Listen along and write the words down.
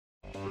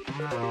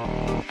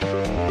Hello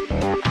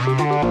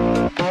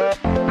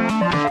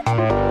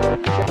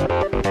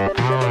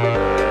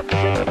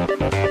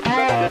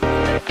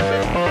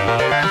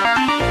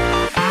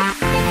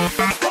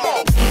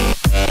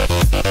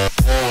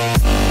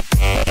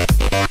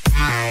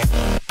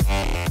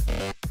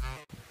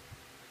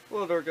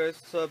there guys,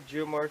 what's up?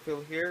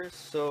 Marfil here.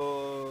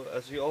 So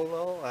as you all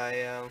know, I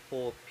am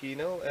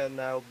Filipino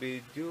and I'll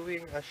be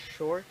doing a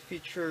short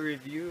feature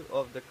review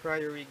of the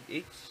Cryorig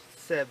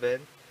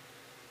H7.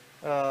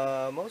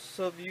 Most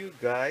of you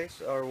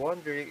guys are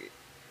wondering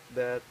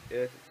that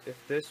if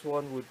this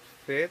one would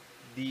fit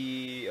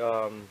the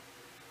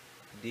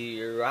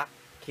rack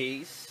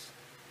case,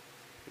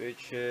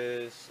 which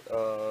is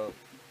the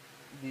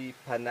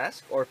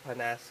Panasque or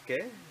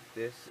Panasque.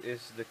 This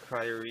is the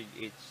Cryorig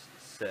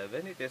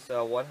H7. It is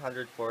a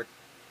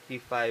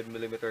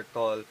 145mm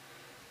tall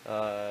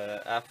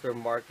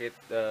aftermarket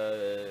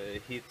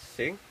heat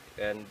sink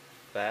and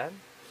fan.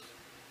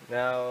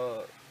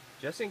 Now,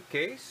 just in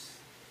case,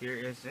 here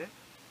is it.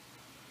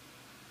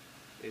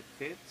 It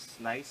fits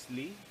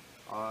nicely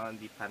on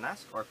the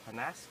Panasque or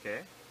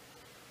Panasque.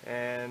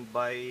 And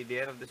by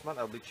the end of this month,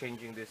 I'll be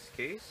changing this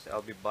case.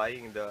 I'll be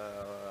buying the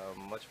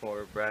much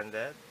more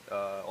branded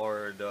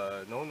or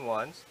the known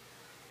ones,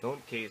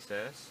 known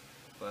cases.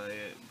 But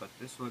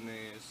this one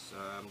is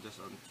I'm just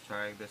on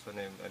trying this one,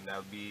 and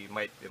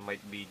might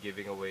be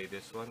giving away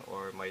this one,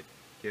 or might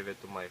give it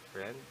to my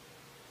friend.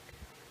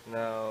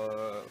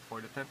 Now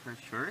for the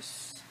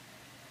temperatures,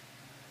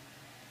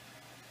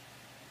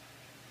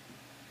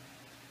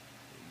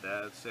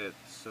 that's it.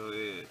 So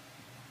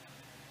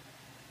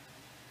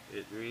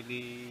it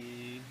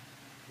really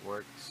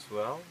works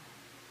well.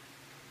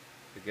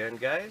 Again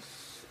guys,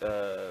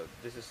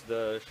 this is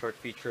the short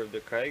feature of the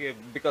Cryorig,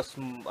 because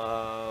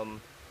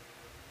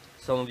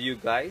some of you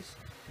guys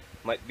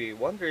might be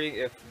wondering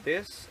if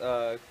this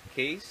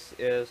case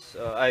is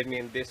I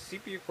mean this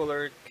CPU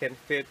cooler can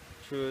fit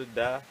through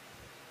the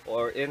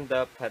or in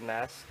the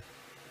Panasque,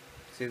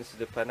 since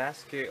the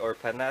Panasque or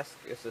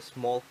Panasque is a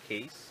small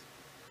case.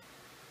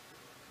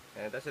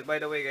 And that's it. By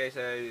the way guys,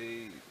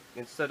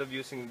 instead of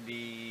using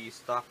the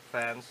stock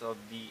fans of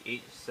the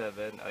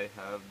H7, I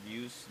have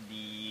used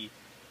the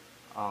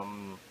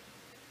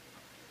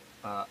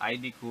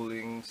ID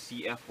Cooling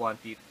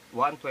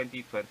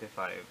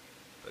CF12025.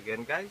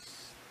 Again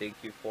guys, thank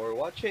you for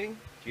watching.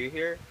 G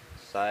here,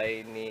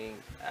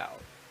 signing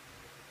out.